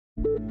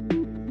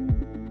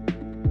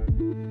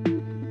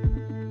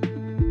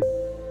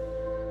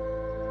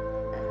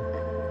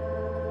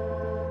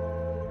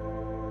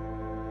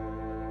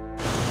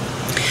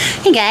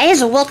Hey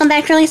guys, welcome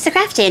back to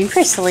releasethecraftin.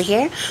 Priscilla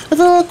here with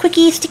a little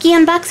quickie sticky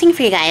unboxing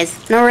for you guys.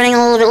 I know we're running a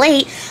little bit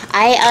late.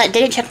 I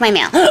didn't check my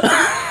mail,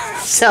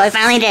 so I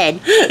finally did,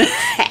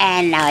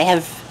 and now I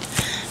have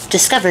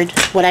discovered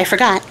what I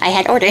forgot I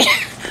had ordered,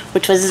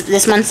 which was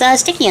this month's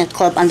Stickii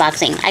Club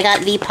unboxing. I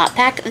got the pop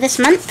pack this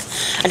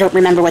month. I don't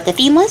remember what the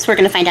theme was. We're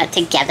gonna find out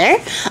together.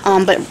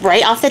 But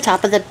right off the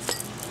top of the,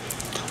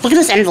 look at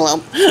this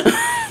envelope.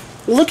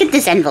 Look at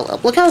this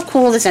envelope. Look how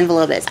cool this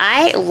envelope is.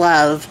 I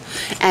love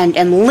and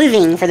am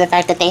living for the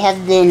fact that they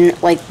have been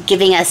like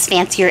giving us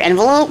fancier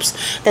envelopes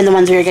than the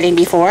ones we were getting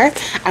before.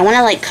 I want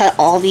to like cut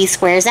all these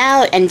squares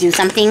out and do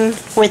something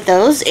with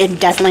those. I'm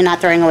definitely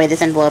not throwing away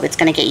this envelope. It's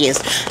going to get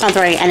used. I'm not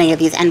throwing any of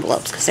these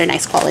envelopes because they're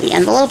nice quality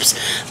envelopes.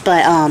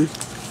 But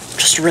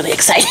just really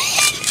excited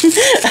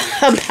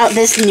about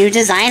this new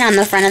design on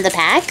the front of the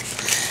pack.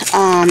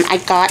 I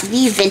got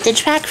the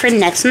vintage pack for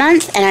next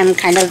month, and I'm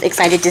kind of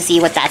excited to see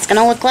what that's going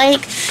to look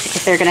like.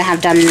 If they're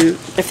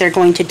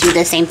going to do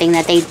the same thing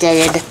that they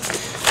did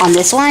on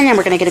this one, and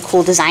we're going to get a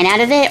cool design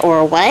out of it,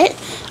 or what.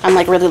 I'm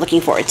like really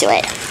looking forward to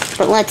it.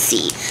 But let's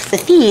see. The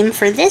theme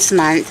for this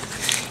month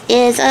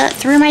is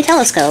Through My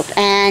Telescope,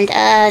 and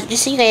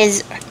just so you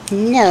guys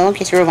know, in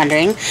case you were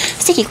wondering,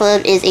 Stickii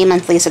Club is a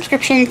monthly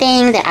subscription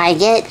thing that I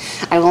get.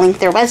 I will link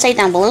their website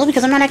down below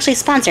because I'm not actually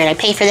sponsored. I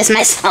pay for this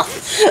myself.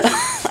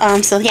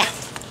 So yeah,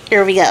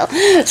 here we go.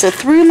 So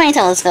Through My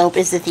Telescope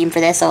is the theme for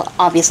this, so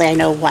obviously I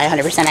know why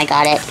 100% I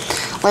got it.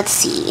 Let's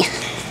see.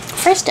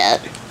 First up,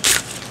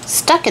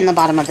 stuck in the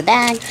bottom of the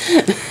bag,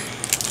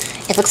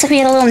 it looks like we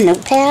had a little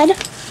notepad,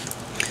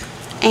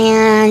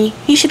 and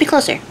you should be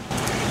closer.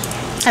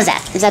 How's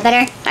that? Is that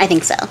better? I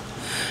think so.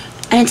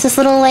 And it's this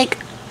little, like,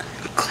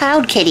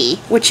 cloud kitty,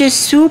 which is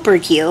super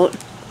cute.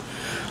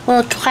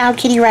 Little cloud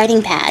kitty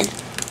writing pad.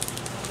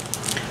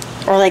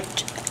 Or, like,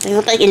 they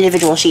look like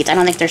individual sheets. I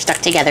don't think they're stuck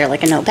together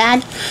like a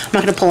notepad. I'm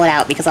not going to pull it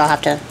out because I'll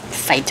have to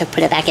fight to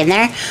put it back in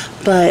there.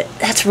 But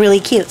that's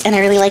really cute, and I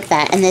really like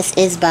that. And this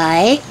is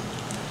by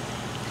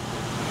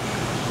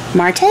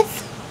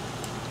Martith?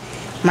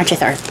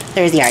 Martith.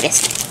 There's the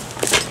artist.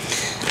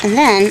 And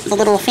then, the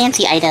little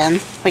fancy item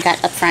we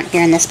got up front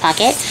here in this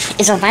pocket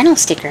is a vinyl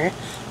sticker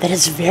that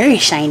is very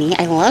shiny.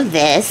 I love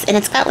this. And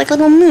it's got like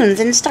little moons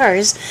and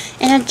stars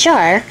in a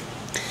jar.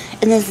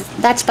 And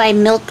that's by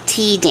Milk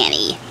Tea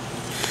Danny.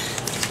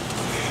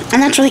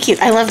 And that's really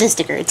cute. I love this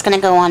sticker. It's going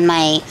to go on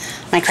my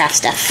craft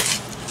stuff.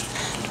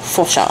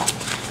 Full shawl.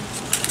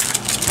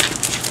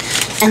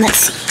 And let's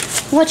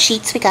see what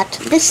sheets we got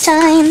this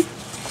time.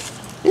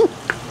 Ooh.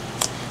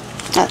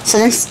 Oh, so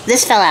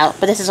this fell out,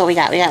 but this is what we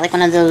got. We got like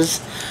one of those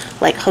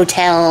like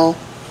hotel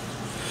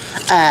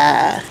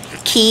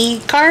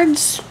key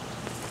cards,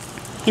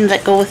 you know,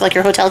 that go with like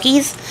your hotel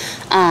keys,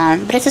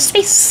 but it's a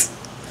space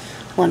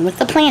one with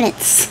the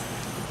planets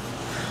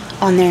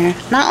on there.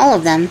 Not all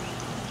of them,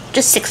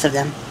 just 6 of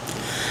them.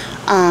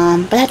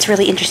 But that's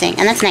really interesting,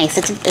 and that's nice.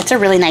 It's a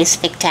really nice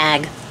thick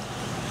tag,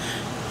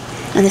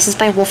 and this is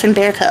by Wolf and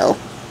Bear Co.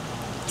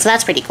 So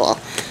that's pretty cool.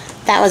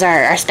 That was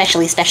our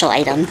special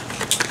item.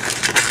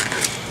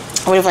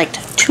 I would have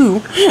liked 2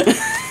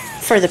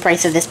 for the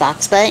price of this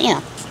box, but, you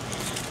know,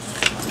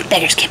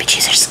 beggars can't be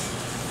choosers.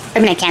 I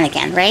mean, I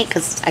can, right?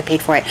 Because I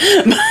paid for it.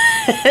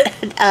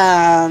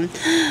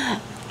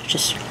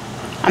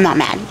 I'm not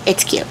mad.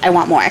 It's cute. I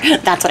want more.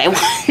 That's what I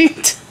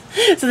want.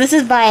 So this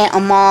is by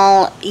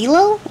Amal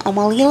Elo,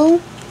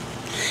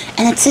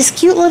 and it's this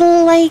cute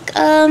little, like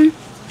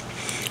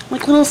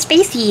little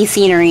spacey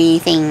scenery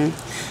thing.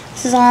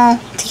 This is all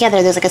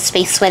together. There's like a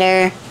space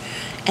sweater,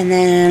 and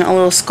then a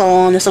little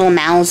skull and this little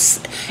mouse.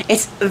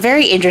 It's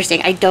very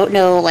interesting. I don't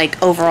know,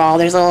 like, overall.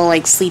 There's a little,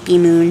 like, sleepy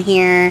moon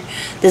here.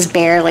 This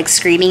bear, like,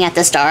 screaming at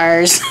the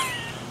stars.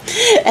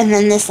 And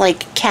then this,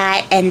 like,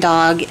 cat and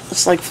dog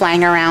is, like,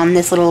 flying around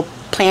this little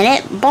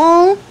planet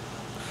ball.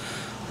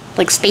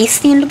 Like,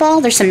 space-themed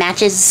ball. There's some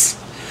matches.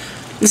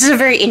 This is a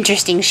very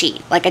interesting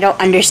sheet. Like, I don't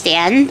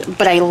understand,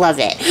 but I love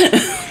it.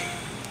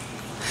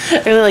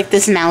 I really like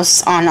this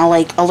mouse on a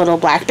little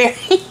blackberry.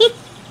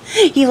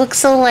 He looks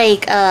so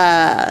like,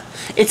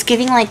 it's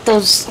giving like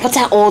those, what's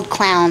that old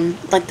clown,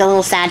 like the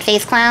little sad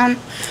face clown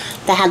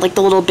that had like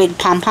the little big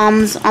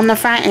pom-poms on the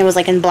front, and it was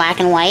like in black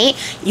and white.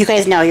 You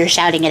guys know, you're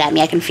shouting it at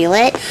me, I can feel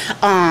it.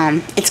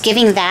 It's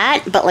giving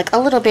that, but like a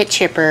little bit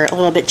chipper, a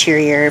little bit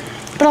cheerier,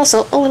 but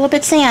also a little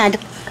bit sad.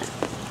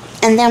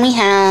 And then we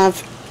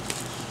have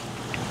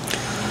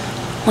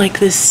like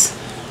this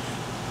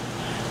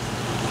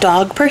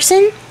dog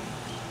person,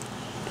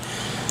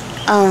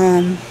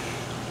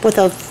 with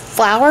a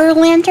flower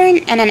lantern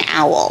and an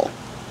owl.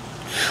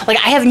 Like,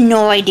 I have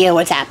no idea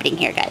what's happening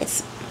here,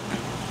 guys.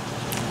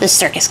 This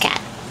circus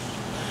cat.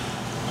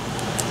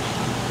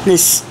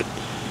 This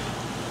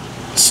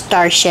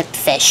starfish ship.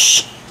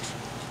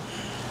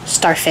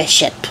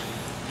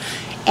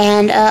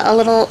 And a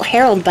little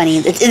herald bunny.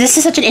 This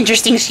is such an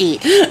interesting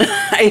sheet.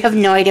 I have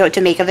no idea what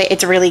to make of it.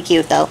 It's really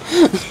cute, though.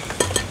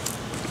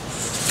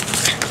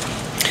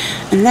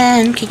 And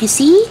then, can you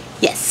see?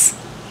 Yes.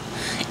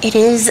 It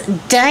is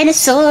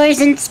dinosaurs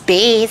in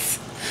space.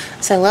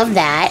 So I love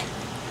that.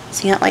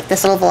 So you got like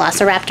this little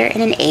velociraptor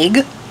and an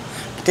egg.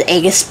 The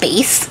egg is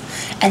space.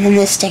 And then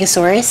this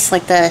Stegosaurus,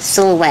 like the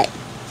silhouette,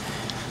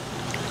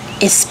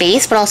 is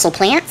space, but also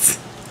plants.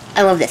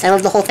 I love this. I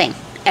love the whole thing.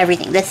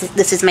 Everything.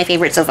 This is my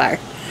favorite so far.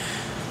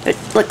 But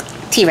look,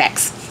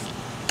 T-Rex.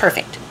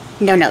 Perfect.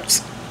 No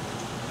notes.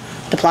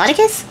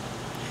 Diplodocus?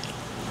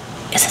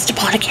 Yes, it's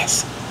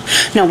Diplodocus.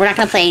 No, we're not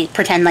going to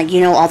pretend like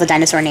you know all the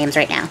dinosaur names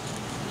right now.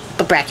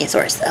 But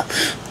Brachiosaurus, though.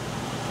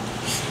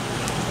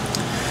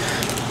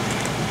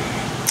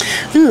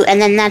 Ooh,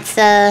 and then that's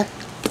the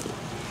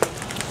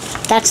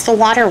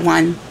water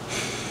one.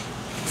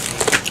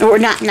 We're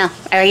not, no,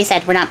 I already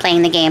said we're not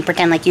playing the game.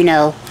 Pretend like you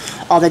know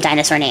all the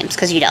dinosaur names,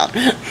 because you don't.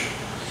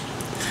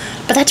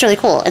 But that's really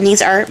cool. And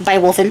these are by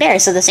Wolf and Bear,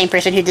 so the same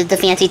person who did the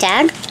fancy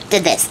tag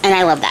did this, and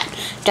I love that.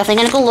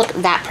 Definitely gonna go look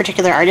that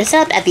particular artist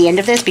up at the end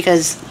of this,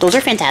 because those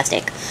are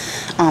fantastic.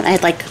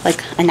 I'd like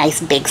a nice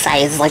big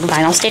size like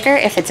vinyl sticker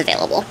if it's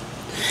available.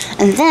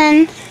 And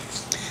then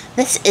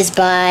this is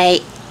by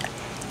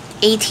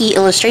AT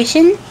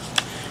Illustration.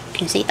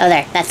 Can you see? Oh,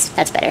 there. That's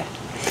better.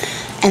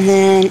 And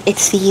then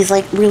it's these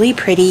like really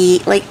pretty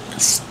like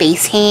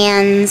space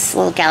hands,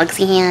 little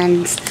galaxy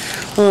hands,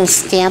 little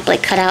stamp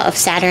like cut out of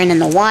Saturn in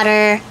the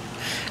water.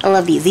 I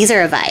love these. These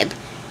are a vibe.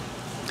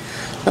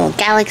 Little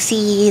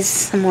galaxies,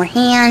 some more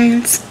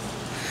hands.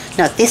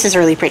 No, this is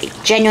really pretty.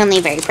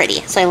 Genuinely very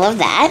pretty. So I love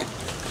that.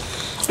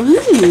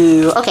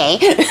 Ooh, okay.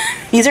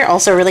 These are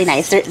also really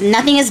nice.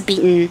 Nothing has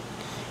beaten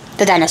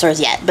the dinosaurs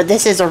yet, but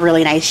this is a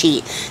really nice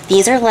sheet.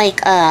 These are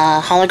like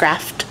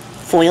holographed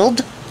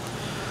foiled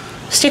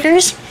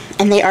stickers,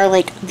 and they are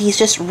like these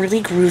just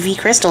really groovy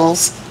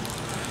crystals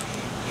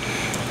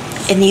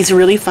in these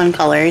really fun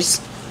colors.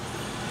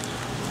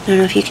 I don't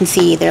know if you can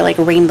see, they're like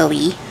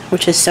rainbowy,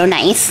 which is so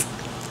nice.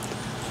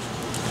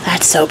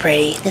 That's so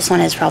pretty. This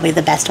one is probably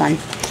the best one.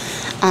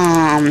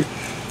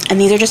 And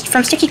these are just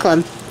from Stickii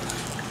Club,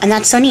 and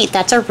that's so neat.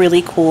 That's a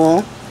really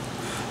cool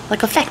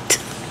like effect.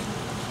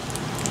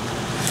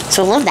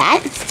 So I love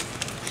that.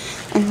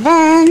 And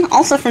then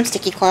also from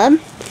Stickii Club,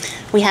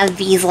 we have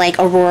these like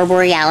Aurora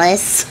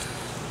Borealis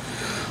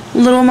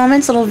little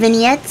moments, little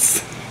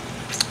vignettes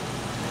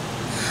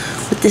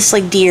with this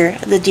like deer.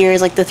 The deer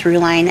is like the through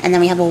line, and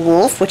then we have a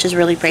wolf, which is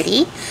really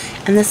pretty,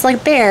 and this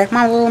like bear,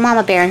 little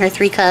mama bear and her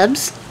 3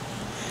 cubs,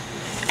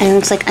 and it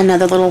looks like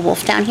another little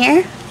wolf down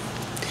here,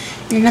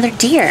 and another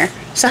deer.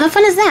 So how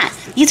fun is that?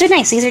 These are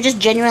nice. These are just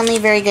genuinely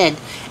very good,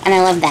 and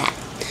I love that.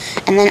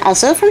 And then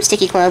also from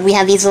Stickii Club, we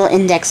have these little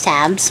index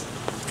tabs.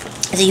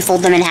 So you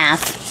fold them in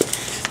half,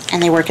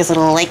 and they work as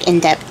little like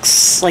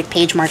index like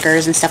page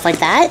markers and stuff like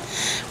that,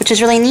 which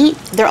is really neat.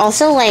 They're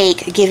also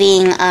like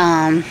giving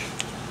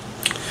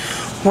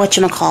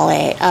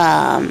whatchamacallit,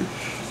 kind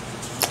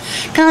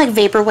of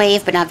like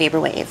vaporwave, but not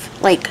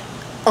vaporwave, like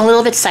a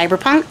little bit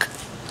cyberpunk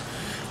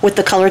with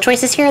the color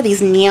choices here.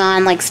 These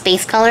neon like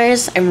space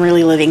colors I'm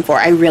really living for.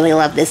 I really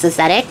love this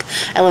aesthetic.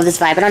 I love this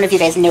vibe. I don't know if you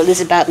guys know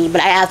this about me,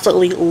 but I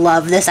absolutely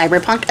love the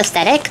cyberpunk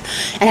aesthetic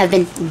and have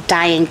been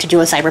dying to do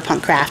a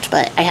cyberpunk craft,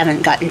 but I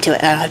haven't gotten to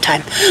it. I don't have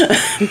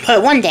time.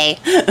 But one day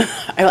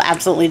I will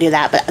absolutely do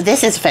that. But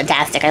this is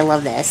fantastic. I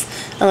love this.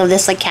 I love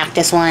this like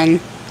cactus one.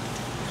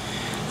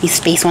 These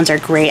space ones are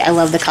great. I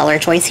love the color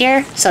choice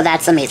here, so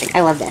that's amazing.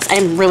 I love this.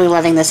 I'm really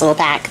loving this little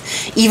pack.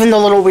 Even the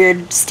little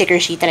weird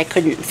sticker sheet that I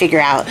couldn't figure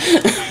out.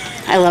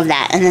 I love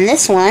that. And then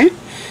this one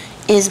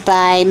is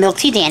by Milk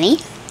Tea Danny.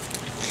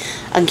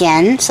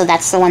 Again, so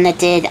that's the one that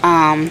did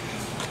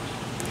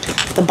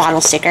the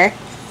bottle sticker.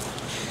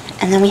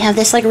 And then we have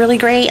this like really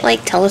great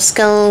like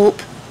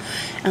telescope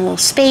and a little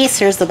space.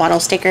 Here's the bottle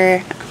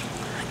sticker.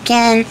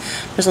 Again,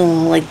 there's a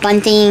little like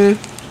bunting.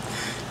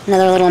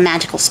 Another little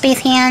magical space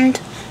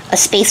hand. A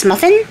space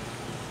muffin.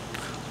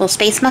 Little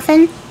space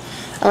muffin.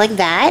 I like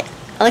that.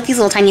 I like these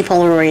little tiny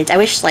Polaroids. I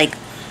wish like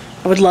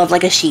I would love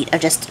like a sheet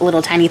of just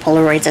little tiny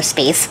Polaroids of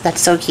space.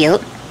 That's so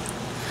cute.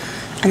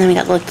 And then we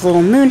got like the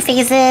little moon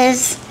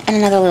phases and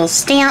another little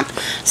stamp.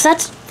 So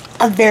that's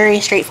a very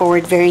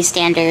straightforward, very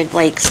standard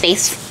like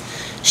space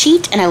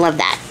sheet, and I love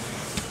that.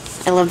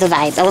 I love the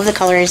vibe. I love the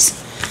colors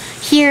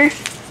here,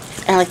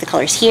 and I like the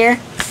colors here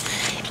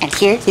and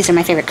here. These are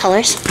my favorite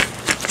colors.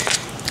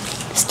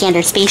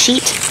 Standard space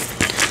sheet.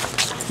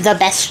 The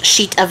best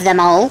sheet of them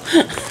all.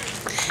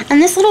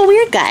 And this little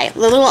weird guy, the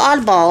little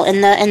oddball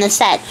in the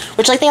set,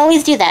 which like they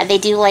always do that. They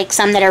do like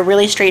some that are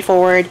really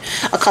straightforward,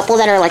 a couple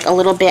that are like a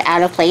little bit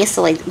out of place.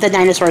 So like the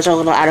dinosaurs are a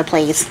little out of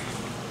place.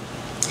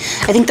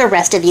 I think the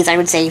rest of these I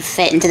would say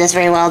fit into this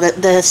very well.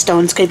 The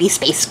stones could be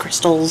space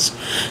crystals,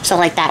 so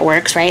like that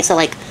works, right? So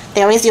like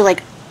they always do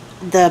like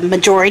the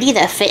majority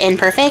that fit in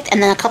perfect,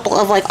 and then a couple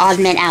of like odd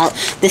men out.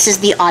 This is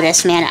the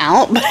oddest man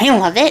out, but I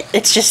love it.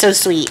 It's just so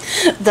sweet.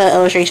 The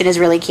illustration is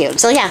really cute.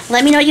 So yeah,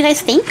 let me know what you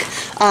guys think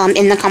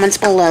in the comments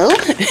below.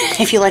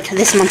 If you liked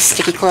this month's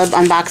Stickii Club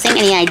unboxing,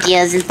 any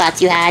ideas and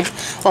thoughts you had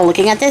while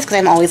looking at this, because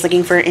I'm always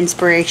looking for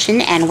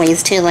inspiration and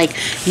ways to like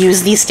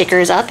use these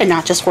stickers up and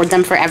not just hoard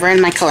them forever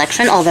in my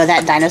collection, although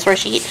that dinosaur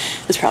sheet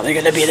is probably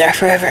going to be there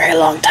for a very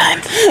long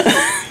time.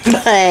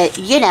 But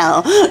you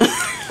know.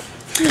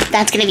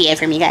 that's going to be it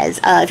from you guys.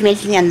 If you made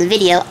it to the end of the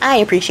video, I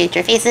appreciate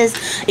your faces.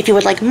 If you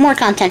would like more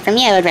content from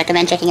me, I would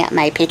recommend checking out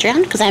my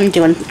Patreon, because I'm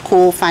doing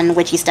cool, fun,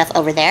 witchy stuff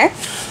over there.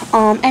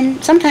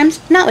 And sometimes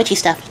not witchy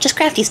stuff, just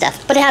crafty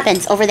stuff. But it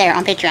happens over there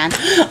on Patreon.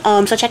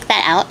 So check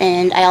that out.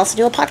 And I also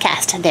do a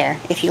podcast there,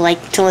 if you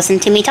like to listen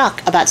to me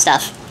talk about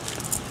stuff.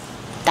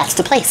 That's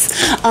the place.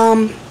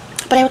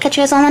 But I will catch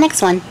you guys on the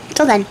next one.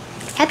 Till then,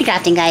 happy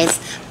crafting, guys.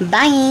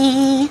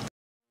 Bye!